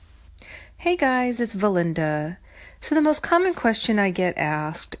Hey guys, it's Valinda. So the most common question I get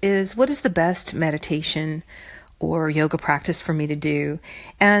asked is, what is the best meditation or yoga practice for me to do?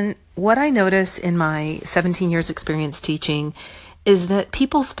 And what I notice in my 17 years experience teaching is that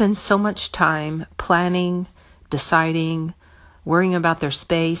people spend so much time planning, deciding, worrying about their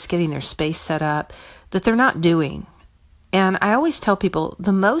space, getting their space set up, that they're not doing. And I always tell people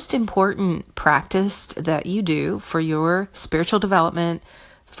the most important practice that you do for your spiritual development,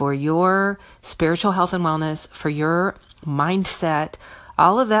 for your spiritual health and wellness, for your mindset,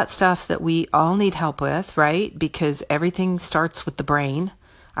 all of that stuff that we all need help with, right? Because everything starts with the brain.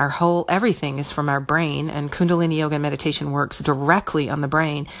 Everything is from our brain, and Kundalini yoga and meditation works directly on the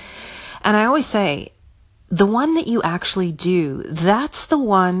brain. And I always say, the one that you actually do, that's the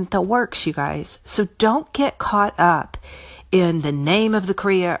one that works, you guys. So don't get caught up in the name of the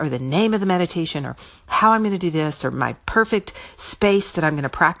Kriya or the name of the meditation or how I'm going to do this or my perfect space that I'm going to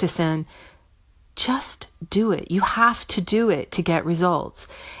practice in. Just do it. You have to do it to get results.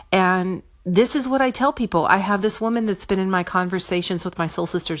 And this is what I tell people. I have this woman that's been in my conversations with my Soul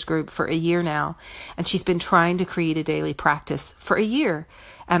Sisters group for a year now, and she's been trying to create a daily practice for a year.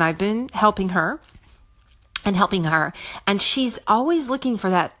 And I've been helping her. And she's always looking for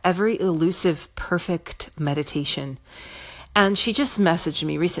that every elusive, perfect meditation. And she just messaged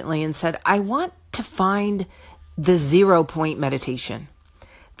me recently and said, I want to find the 0 point meditation,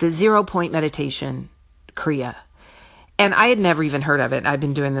 Kriya. And I had never even heard of it. I've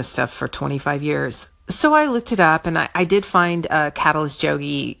been doing this stuff for 25 years. So I looked it up, and I did find Catalyst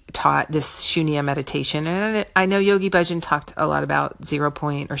Yogi taught this Shunya meditation. And I know Yogi Bhajan talked a lot about 0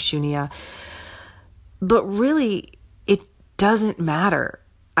 point or Shunya. But really, it doesn't matter.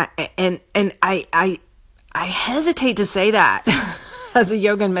 I hesitate to say that as a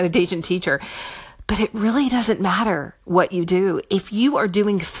yoga and meditation teacher, but it really doesn't matter what you do. If you are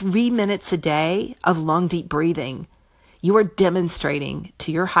doing 3 minutes a day of long, deep breathing, you are demonstrating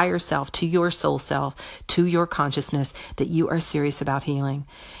to your higher self, to your soul self, to your consciousness that you are serious about healing.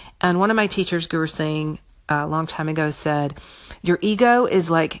 And one of my teachers, Guru Singh, a long time ago said, your ego is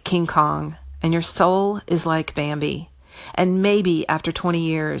like King Kong, and your soul is like Bambi. And maybe after 20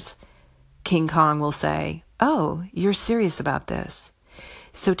 years, King Kong will say, oh, you're serious about this.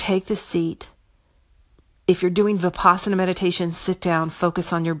 So take the seat. If you're doing Vipassana meditation, sit down,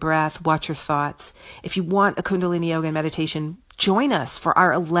 focus on your breath, watch your thoughts. If you want a Kundalini yoga and meditation, join us for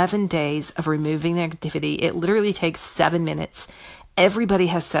our 11 days of removing negativity. It literally takes 7 minutes. Everybody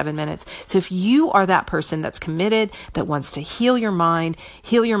has 7 minutes. So if you are that person that's committed, that wants to heal your mind,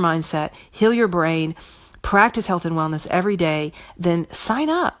 heal your mindset, heal your brain, practice health and wellness every day, then sign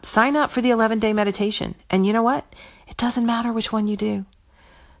up. Sign up for the 11-day meditation. And you know what? It doesn't matter which one you do.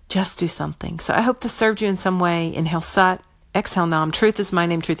 Just do something. So I hope this served you in some way. Inhale Sat, exhale Nam. Truth is my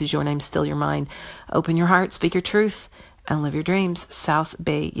name. Truth is your name. Still your mind. Open your heart. Speak your truth. And live your dreams.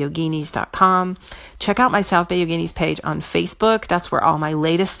 SouthBayYoginis.com. Check out my South Bay Yoginis page on Facebook. That's where all my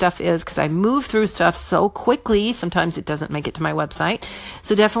latest stuff is, because I move through stuff so quickly. Sometimes it doesn't make it to my website.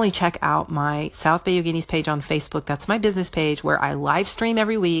 So definitely check out my South Bay Yoginis page on Facebook. That's my business page where I live stream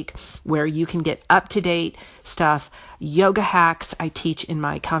every week, where you can get up-to-date stuff, yoga hacks I teach in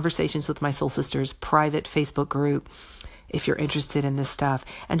my Conversations with My Soul Sisters private Facebook group, if you're interested in this stuff.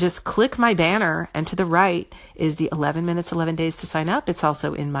 And just click my banner, and to the right is the 11 minutes, 11 days to sign up. It's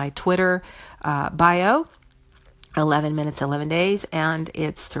also in my Twitter bio, 11 minutes, 11 days, and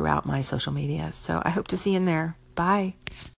it's throughout my social media. So I hope to see you in there. Bye.